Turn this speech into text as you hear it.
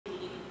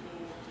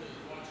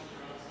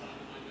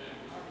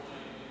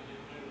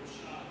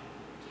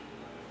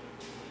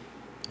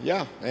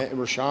Yeah, and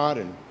Rashad,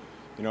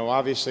 and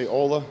obviously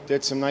Ola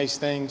did some nice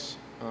things.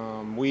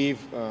 We've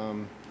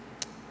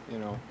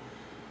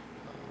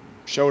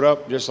showed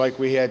up just like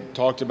we had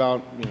talked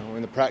about,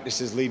 in the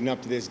practices leading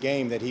up to this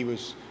game, that he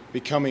was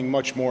becoming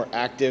much more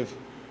active,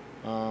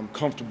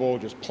 comfortable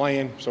just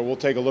playing. So we'll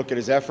take a look at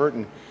his effort,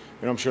 and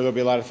I'm sure there'll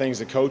be a lot of things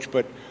to coach,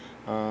 but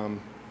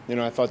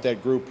I thought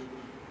that group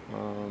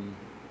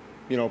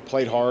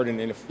played hard,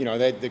 and if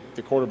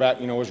the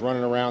quarterback was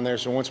running around there.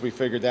 So once we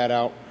figured that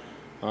out,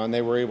 and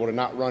they were able to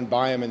not run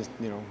by him, and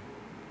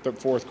the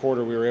fourth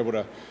quarter we were able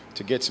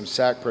to get some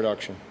sack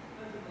production.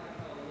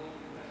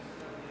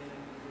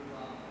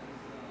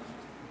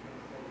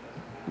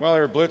 Well, they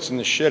were blitzing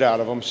the shit out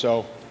of him,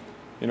 so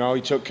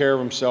he took care of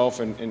himself,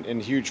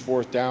 and huge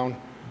fourth down.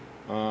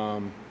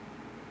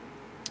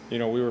 We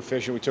were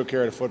efficient. We took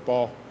care of the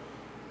football.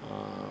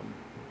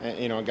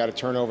 And got a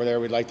turnover there.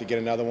 We'd like to get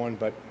another one,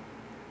 but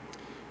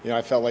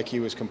I felt like he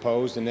was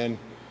composed. And then,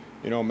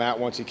 Matt,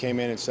 once he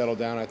came in and settled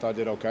down, I thought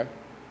did okay.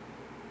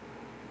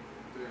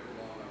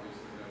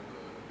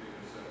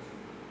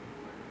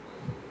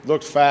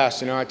 Looked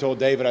fast. I told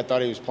David I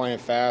thought he was playing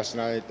fast,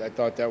 and I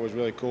thought that was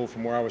really cool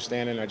from where I was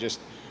standing. I just,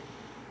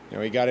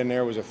 he got in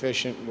there, was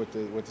efficient with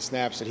the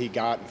snaps that he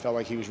got, and felt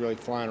like he was really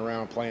flying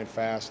around, playing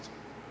fast.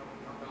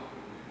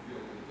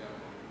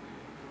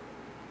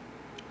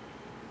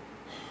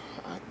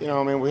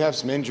 We have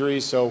some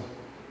injuries, so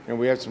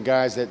we have some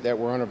guys that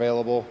were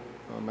unavailable.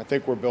 I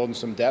think we're building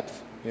some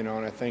depth, and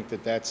I think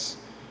that's,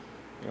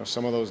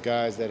 some of those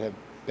guys that have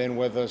been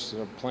with us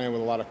are playing with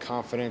a lot of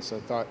confidence. I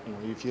thought,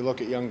 if you look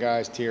at young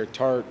guys, Tier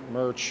Tart,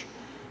 Murch,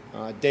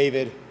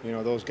 David,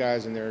 those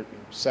guys in their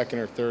second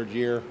or third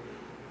year.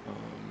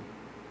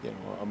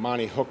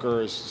 Amani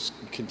Hooker is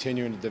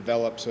continuing to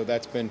develop, so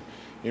that's been,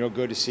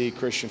 good to see.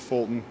 Christian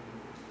Fulton.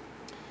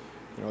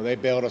 They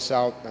bailed us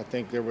out. I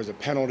think there was a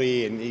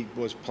penalty, and he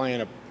was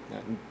playing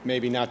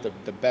maybe not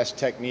the best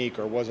technique,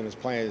 or wasn't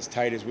playing as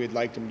tight as we'd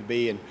liked him to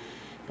be, and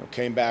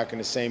came back in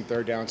the same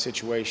third down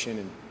situation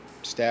and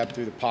stabbed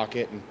through the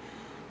pocket. And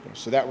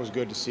so that was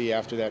good to see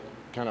after that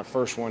kind of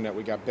first one that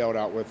we got bailed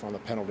out with on the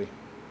penalty.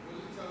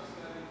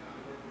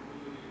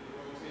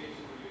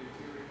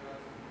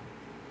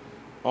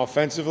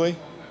 Offensively?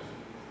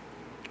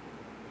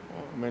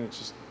 Well,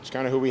 it's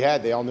kind of who we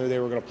had. They all knew they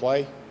were going to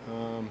play.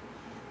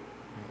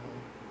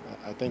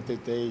 I think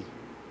that they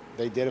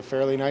did a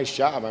fairly nice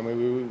job. We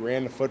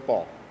ran the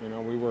football.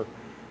 We were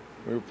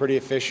pretty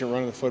efficient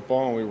running the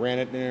football, and we ran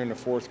it there in the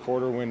fourth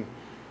quarter when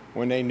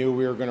they knew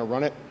we were going to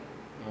run it.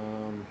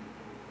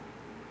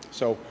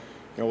 So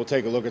we'll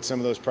take a look at some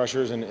of those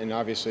pressures, and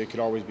obviously it could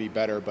always be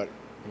better. But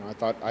I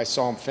thought I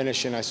saw them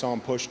finishing. I saw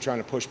them trying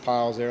to push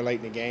piles there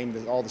late in the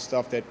game. All the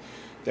stuff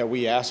that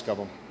we ask of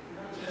them.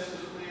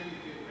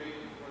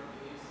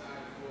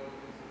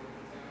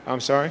 I'm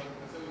sorry?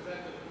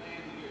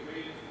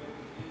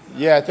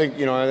 Yeah, I think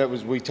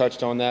we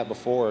touched on that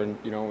before, and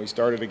we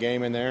started a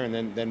game in there,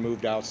 and then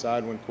moved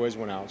outside when Quiz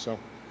went out. So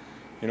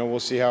we'll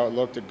see how it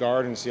looked at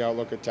guard and see how it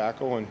looked at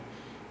tackle, and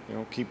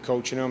keep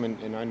coaching him,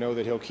 and I know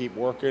that he'll keep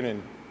working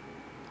and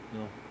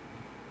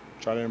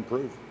try to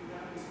improve.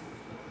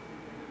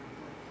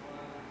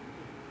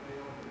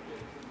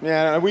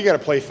 Yeah, we got to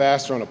play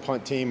faster on a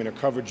punt team, and our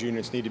coverage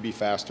units need to be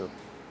faster.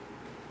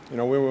 We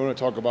want to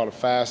talk about a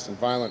fast and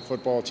violent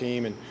football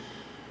team, and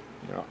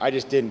I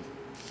just didn't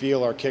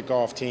feel our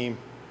kickoff team,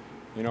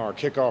 our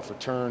kickoff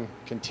return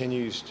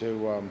continues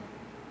to,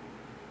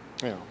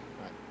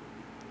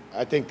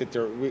 I think that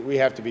we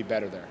have to be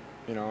better there,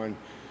 and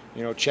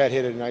Chet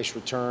hit a nice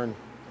return.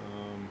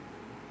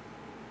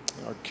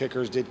 Our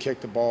kickers did kick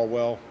the ball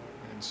well,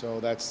 and so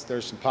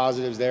there's some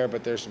positives there,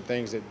 but there's some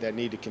things that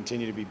need to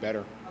continue to be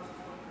better.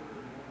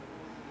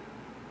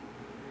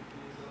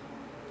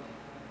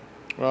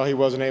 Well, he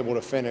wasn't able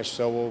to finish,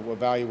 so we'll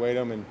evaluate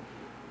him and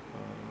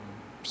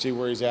see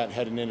where he's at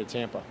heading into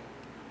Tampa.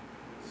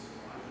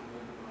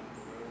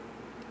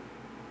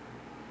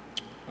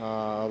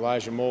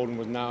 Elijah Molden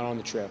was not on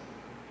the trip.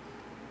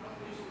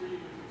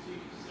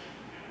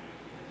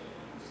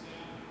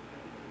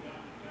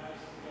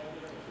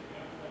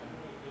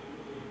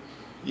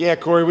 Yeah,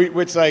 Corey,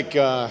 it's like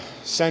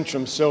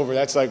Centrum Silver.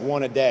 That's like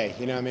one a day,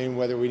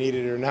 whether we need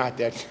it or not,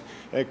 that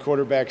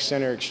quarterback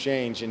center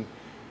exchange. And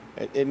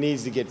it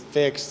needs to get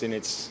fixed, and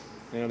it's,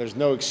 there's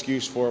no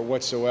excuse for it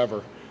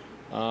whatsoever.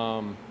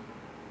 And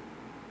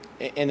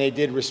they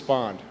did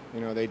respond.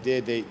 They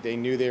did. They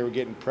knew they were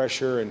getting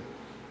pressure, and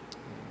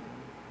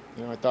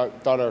I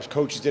thought our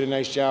coaches did a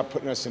nice job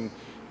putting us in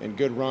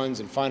good runs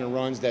and finding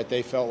runs that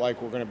they felt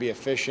like were going to be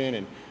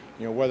efficient.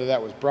 And whether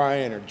that was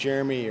Brian or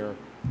Jeremy or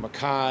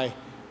Mackay,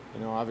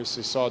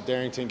 obviously saw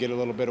Darrington get a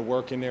little bit of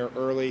work in there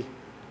early.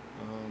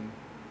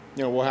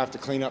 We'll have to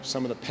clean up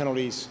some of the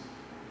penalties.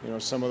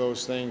 Some of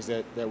those things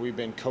that we've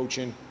been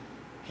coaching,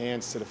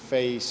 hands to the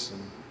face,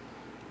 and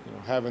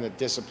having the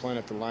discipline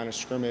at the line of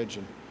scrimmage,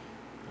 and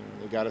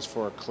they got us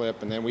for a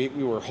clip, and then we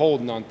were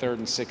holding on 3rd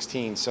and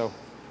 16. So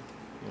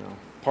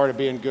part of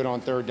being good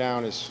on third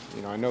down is,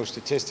 I know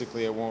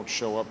statistically it won't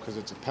show up because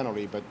it's a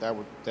penalty, but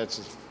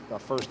that's a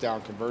first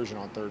down conversion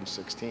on 3rd and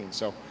 16.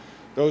 So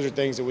those are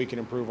things that we can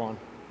improve on.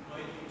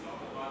 Mike, you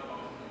talk a lot about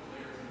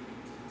players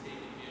needing to take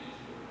advantage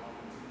of their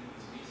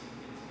opportunities. Mason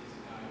Kinsey is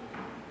a guy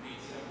who made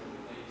several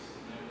plays,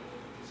 and that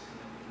was just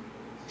kind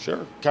of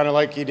Sure, kind of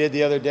like he did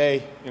the other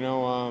day.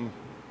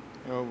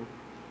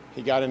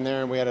 He got in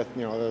there and we had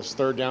this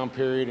 3rd down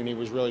period, and he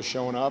was really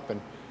showing up. And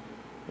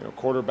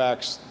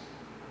quarterbacks,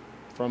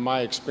 from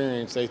my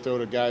experience, they throw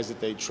to guys that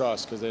they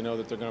trust because they know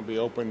that they're going to be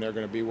open, they're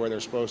going to be where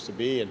they're supposed to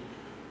be, and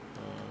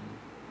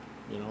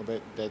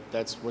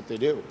that's what they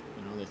do.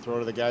 They throw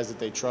to the guys that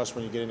they trust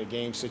when you get into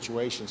game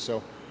situations.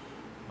 So,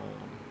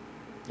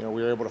 we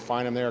were able to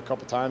find him there a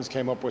couple times,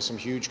 came up with some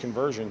huge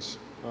conversions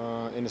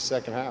in the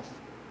second half.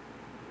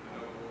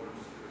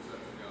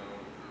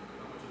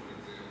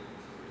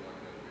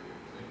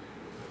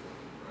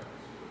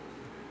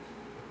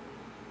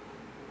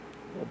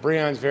 Well,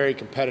 Breon's very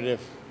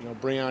competitive.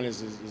 Breon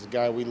is a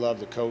guy we love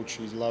to coach.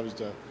 He loves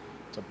to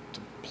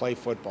play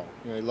football.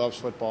 He loves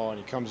football, and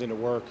he comes into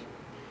work.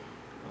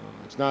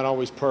 It's not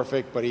always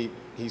perfect, but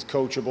he's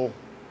coachable,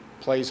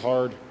 plays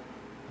hard.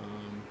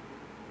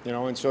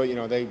 And so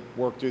they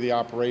work through the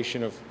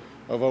operation of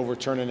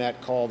overturning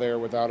that call there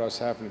without us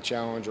having a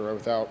challenge or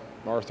without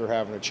Arthur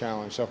having a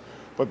challenge. So,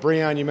 but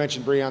Breon, you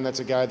mentioned Breon. That's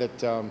a guy that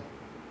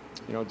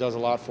does a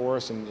lot for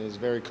us and is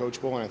very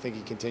coachable, and I think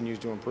he continues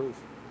to improve.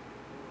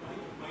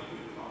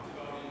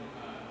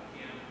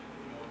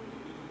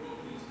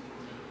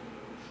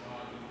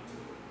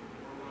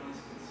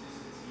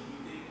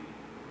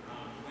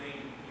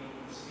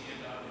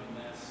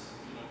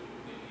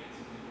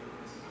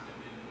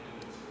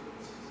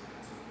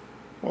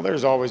 Well,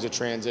 there's always a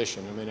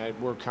transition.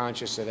 We're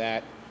conscious of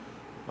that.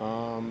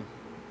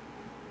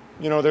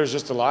 There's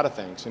just a lot of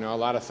things. A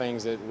lot of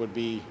things that would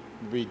be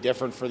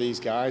different for these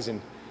guys, and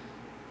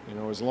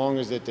as long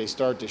as that they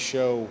start to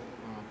show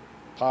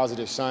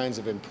positive signs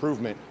of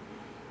improvement,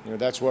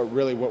 that's what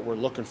we're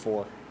looking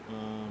for.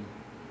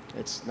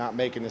 It's not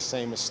making the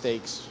same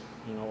mistakes,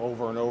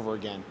 over and over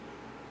again,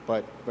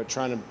 but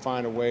trying to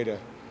find a way to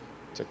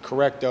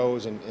correct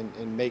those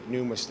and make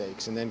new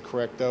mistakes, and then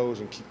correct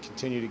those and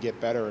continue to get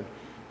better.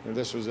 And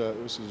this was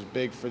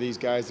big for these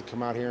guys to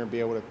come out here and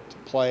be able to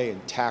play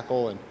and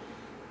tackle, and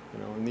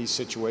in these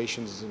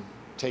situations, and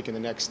taking the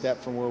next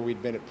step from where we'd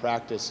been at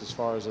practice as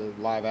far as a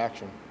live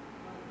action.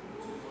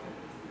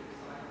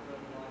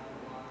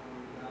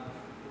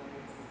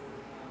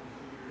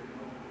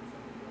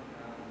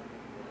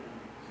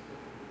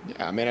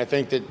 Yeah, I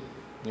think that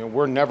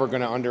we're never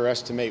going to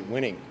underestimate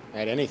winning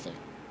at anything.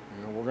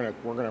 We're going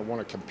to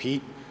want to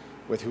compete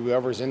with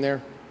whoever's in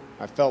there.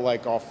 I felt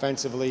like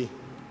offensively,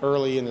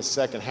 early in the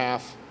second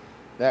half,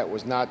 that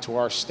was not to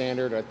our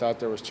standard. I thought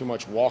there was too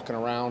much walking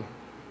around,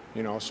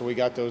 so we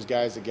got those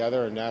guys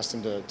together and asked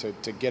them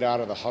to get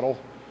out of the huddle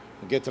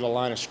and get to the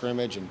line of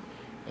scrimmage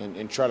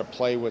and try to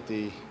play with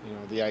the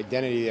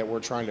identity that we're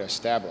trying to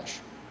establish.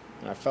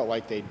 And I felt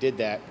like they did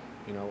that,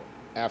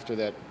 after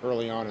that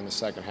early on in the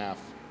second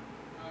half.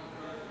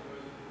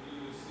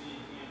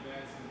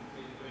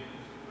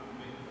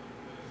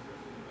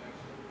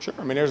 Sure.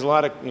 There's a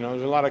lot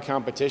of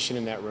competition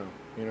in that room.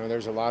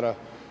 There's a lot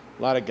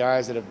of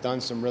guys that have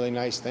done some really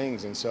nice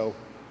things, and so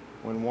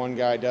when one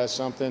guy does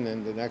something,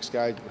 then the next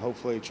guy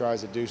hopefully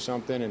tries to do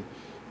something,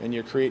 and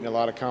you're creating a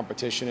lot of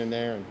competition in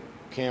there. And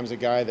Cam's a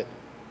guy that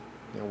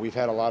we've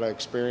had a lot of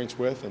experience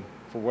with, and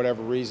for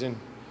whatever reason,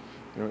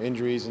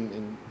 injuries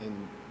and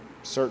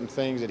certain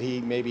things that he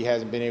maybe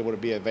hasn't been able to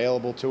be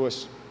available to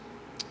us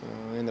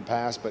in the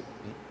past, but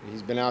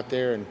he's been out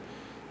there and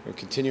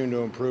continuing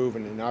to improve,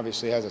 and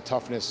obviously has a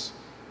toughness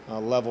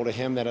level to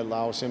him that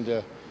allows him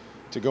to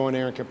go in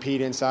there and compete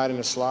inside in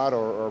the slot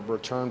or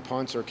return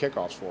punts or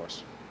kickoffs for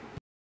us.